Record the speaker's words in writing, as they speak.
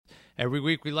Every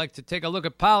week we like to take a look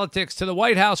at politics. To the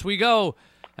White House we go,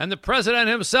 and the president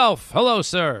himself. Hello,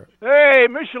 sir. Hey,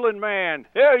 Michelin Man.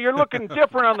 Yeah, you're looking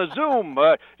different on the Zoom.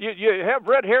 You have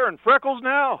red hair and freckles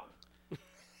now?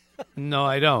 No,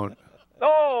 I don't.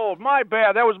 Oh, my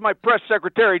bad. That was my press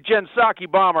secretary, Jen Psaki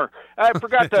Bomber. I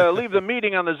forgot to leave the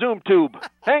meeting on the Zoom tube.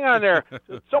 Hang on there.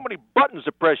 So many buttons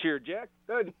to press here, Jack.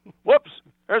 Whoops.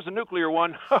 There's the nuclear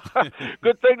one.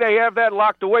 Good thing they have that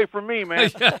locked away from me, man.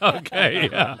 Yeah, okay,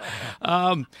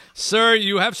 yeah. Sir,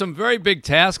 you have some very big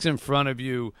tasks in front of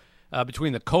you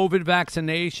between the COVID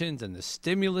vaccinations and the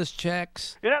stimulus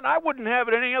checks. Yeah, and I wouldn't have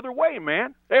it any other way,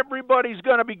 man. Everybody's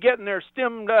going to be getting their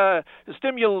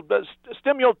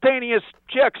simultaneous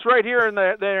checks right here in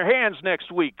their hands next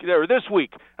week, or this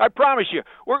week. I promise you.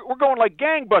 We're going like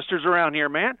gangbusters around here,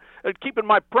 man. Keeping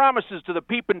my promises to the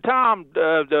peeping Tom,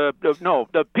 the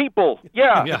people.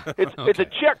 Yeah, Yeah, it's a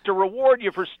check to reward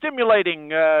you for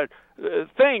stimulating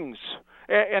things.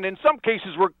 And in some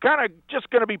cases, we're kind of just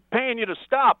going to be paying you to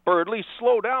stop or at least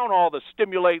slow down all the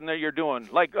stimulating that you're doing.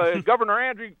 Like Governor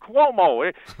Andrew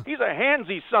Cuomo. He's a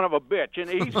handsy son of a bitch, and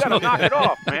he's got to knock it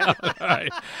off, man. All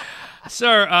right.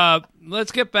 Sir,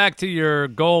 let's get back to your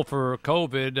goal for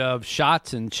COVID of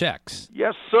shots and checks.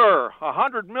 Yes, sir.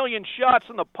 100 million shots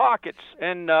in the pockets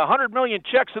and 100 million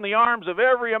checks in the arms of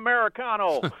every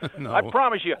Americano. No. I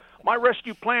promise you, my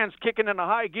rescue plan's kicking into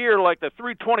high gear like the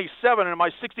 327 in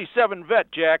my 67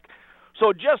 Vet, Jack.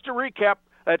 So just to recap,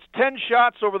 that's 10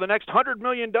 shots over the next $100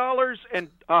 million and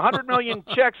 100 million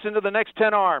checks into the next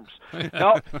 10 arms.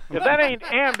 Now, if that ain't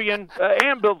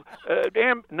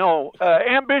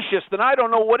ambitious, then I don't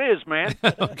know what is, man.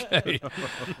 Okay.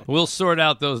 We'll sort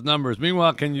out those numbers.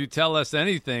 Meanwhile, can you tell us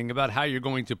anything about how you're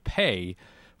going to pay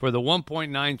for the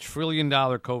 $1.9 trillion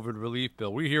COVID relief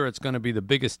bill? We hear it's going to be the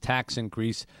biggest tax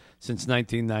increase since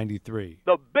 1993.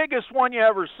 The biggest one you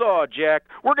ever saw, Jack.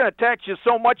 We're going to tax you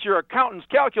so much your accountant's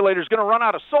calculator's going to run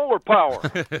out of solar power.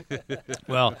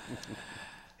 Well,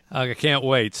 I can't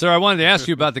wait. Sir, I wanted to ask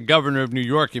you about the governor of New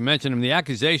York. You mentioned him. The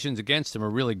accusations against him are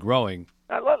really growing.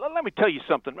 Let me tell you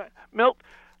something, Milt.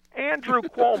 Andrew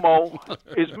Cuomo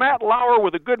is Matt Lauer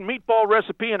with a good meatball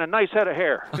recipe and a nice head of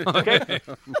hair. Okay?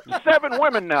 7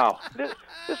 women now.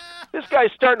 This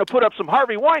guy's starting to put up some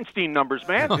Harvey Weinstein numbers,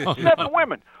 man. 7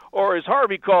 women. Or as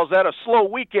Harvey calls that, a slow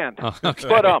weekend. Okay.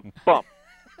 But bump.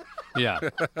 Yeah.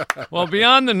 Well,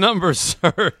 beyond the numbers,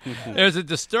 sir, there's a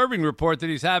disturbing report that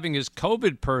he's having his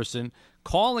COVID person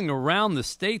calling around the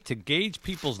state to gauge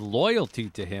people's loyalty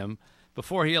to him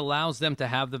before he allows them to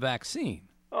have the vaccine.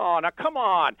 Oh, now come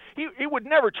on. He would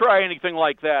never try anything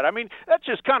like that. I mean, that's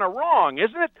just kind of wrong,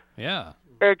 isn't it? Yeah.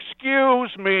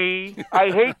 Excuse me.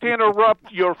 I hate to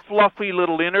interrupt your fluffy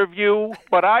little interview,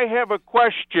 but I have a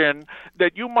question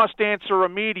that you must answer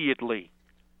immediately.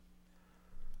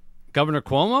 Governor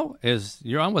Cuomo,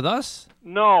 you're on with us?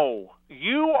 No,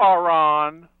 you are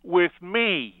on with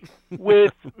me.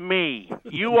 With me.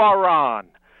 You are on.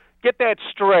 Get that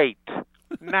straight.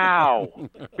 Now,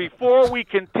 before we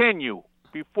continue,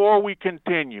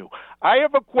 I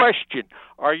have a question.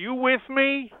 Are you with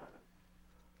me?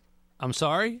 I'm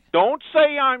sorry? Don't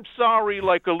say I'm sorry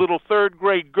like a little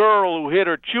third-grade girl who hid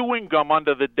her chewing gum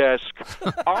under the desk.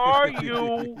 Are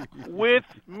you with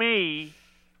me?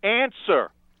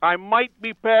 Answer. I might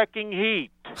be packing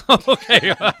heat.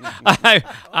 Okay.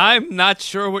 I'm not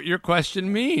sure what your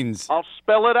question means. I'll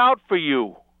spell it out for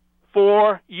you.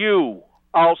 For you.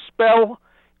 I'll spell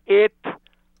it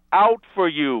out for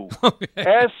you. Okay.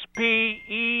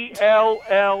 S-P-E-L-L,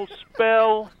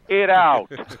 spell it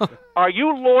out. Are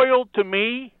you loyal to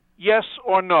me? Yes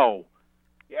or no?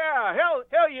 Yeah, hell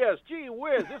yes. Gee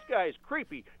whiz, this guy's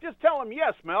creepy. Just tell him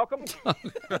yes, Malcolm.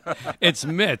 It's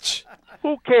Mitch.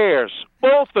 Who cares?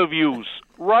 Both of yous,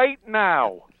 right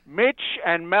now. Mitch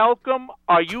and Malcolm,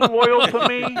 are you loyal to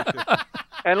me?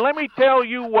 And let me tell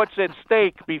you what's at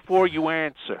stake before you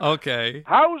answer. Okay.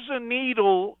 How's a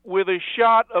needle with a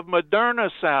shot of Moderna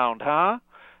sound, huh?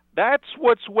 That's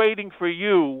what's waiting for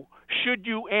you, should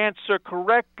you answer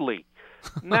correctly.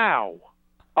 Now,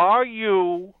 are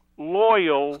you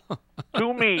loyal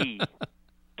to me?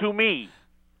 To me.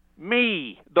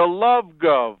 Me, the love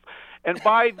gov. And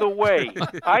by the way,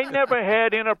 I never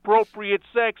had inappropriate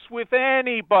sex with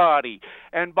anybody.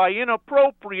 And by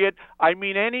inappropriate, I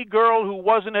mean any girl who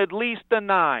wasn't at least a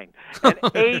 9. An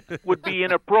 8 would be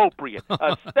inappropriate.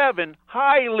 A 7,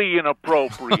 highly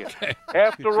inappropriate. Okay.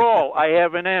 After all, I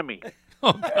have an Emmy.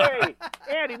 Okay. Hey,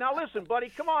 Andy, now listen, buddy,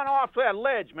 come on off that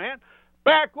ledge, man.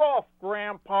 Back off,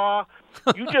 Grandpa.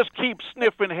 You just keep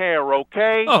sniffing hair,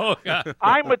 okay? Oh, God.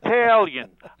 I'm Italian.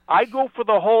 I go for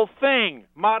the whole thing.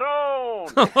 Marone!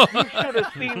 You should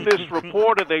have seen this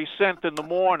reporter they sent in the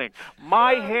morning.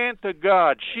 My hand to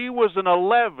God, she was an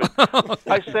 11.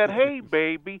 I said, hey,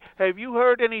 baby, have you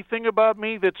heard anything about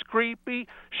me that's creepy?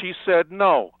 She said,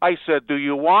 no. I said, do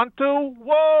you want to?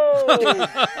 Whoa!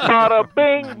 Bada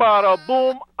bing, bada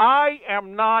boom. I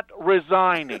am not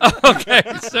resigning. Okay,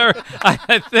 sir,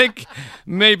 I think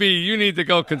maybe you need to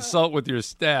go consult with your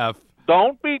staff.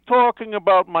 Don't be talking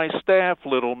about my staff,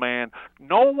 little man.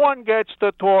 No one gets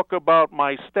to talk about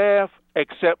my staff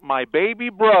except my baby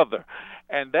brother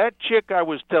and that chick I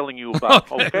was telling you about,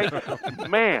 okay?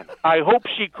 Man, I hope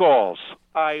she calls.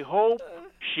 I hope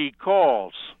she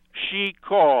calls. She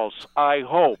calls. I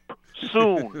hope.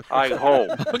 Soon, I hope.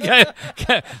 Okay.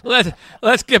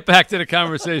 Let's get back to the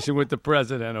conversation with the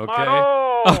president, okay?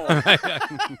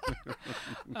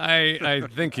 I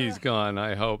think he's gone,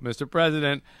 I hope. Mr.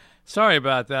 President, sorry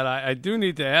about that. I do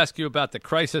need to ask you about the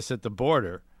crisis at the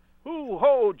border.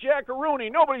 Hoo-ho,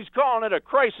 Jackaroonie. Nobody's calling it a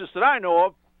crisis that I know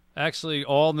of. Actually,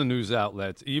 all the news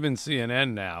outlets, even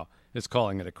CNN now, is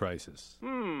calling it a crisis.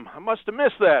 I must have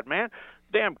missed that, man.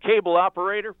 Damn cable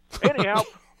operator. Anyhow,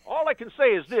 all I can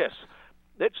say is this.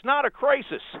 It's not a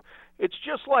crisis. It's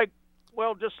just like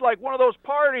one of those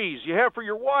parties you have for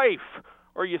your wife,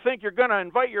 or you think you're going to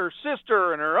invite your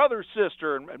sister and her other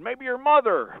sister and maybe your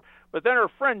mother, but then her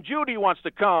friend Judy wants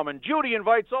to come, and Judy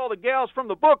invites all the gals from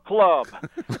the book club.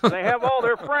 They have all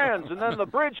their friends, and then the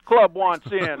bridge club wants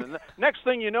in, and the next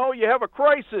thing you know, you have a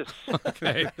crisis.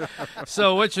 Okay.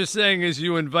 So what you're saying is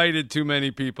you invited too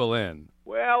many people in.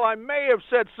 Well, I may have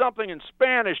said something in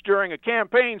Spanish during a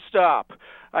campaign stop.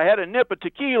 I had a nip of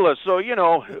tequila, so,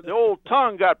 the old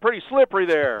tongue got pretty slippery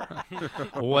there.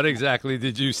 What exactly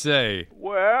did you say?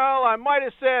 Well, I might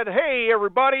have said, hey,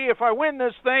 everybody, if I win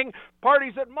this thing,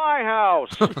 party's at my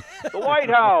house, the White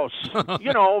House,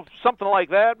 something like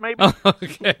that, maybe.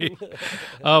 Okay.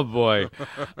 Oh, boy.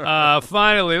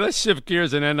 Finally, let's shift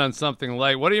gears and end on something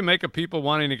light. What do you make of people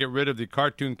wanting to get rid of the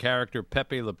cartoon character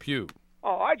Pepe Le Pew?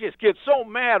 Oh, I just get so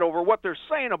mad over what they're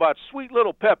saying about sweet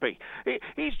little Pepe.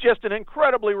 He's just an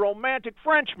incredibly romantic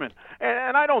Frenchman,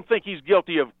 and I don't think he's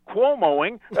guilty of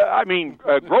Cuomoing,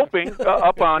 groping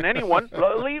up on anyone.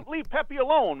 Leave Pepe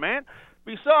alone, man.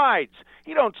 Besides,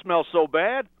 he don't smell so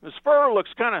bad. His fur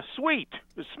looks kind of sweet.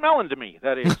 It's smelling to me,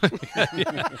 that is.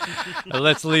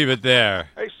 Let's leave it there.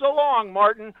 Hey, so long,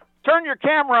 Martin. Turn your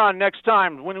camera on next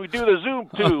time when we do the Zoom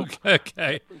tube.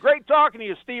 Okay. Great talking to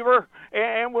you, Stever,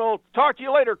 and we'll talk to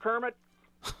you later, Kermit.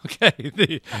 Okay,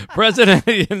 the President of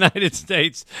the United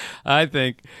States, I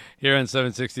think, here on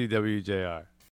 760 WJR.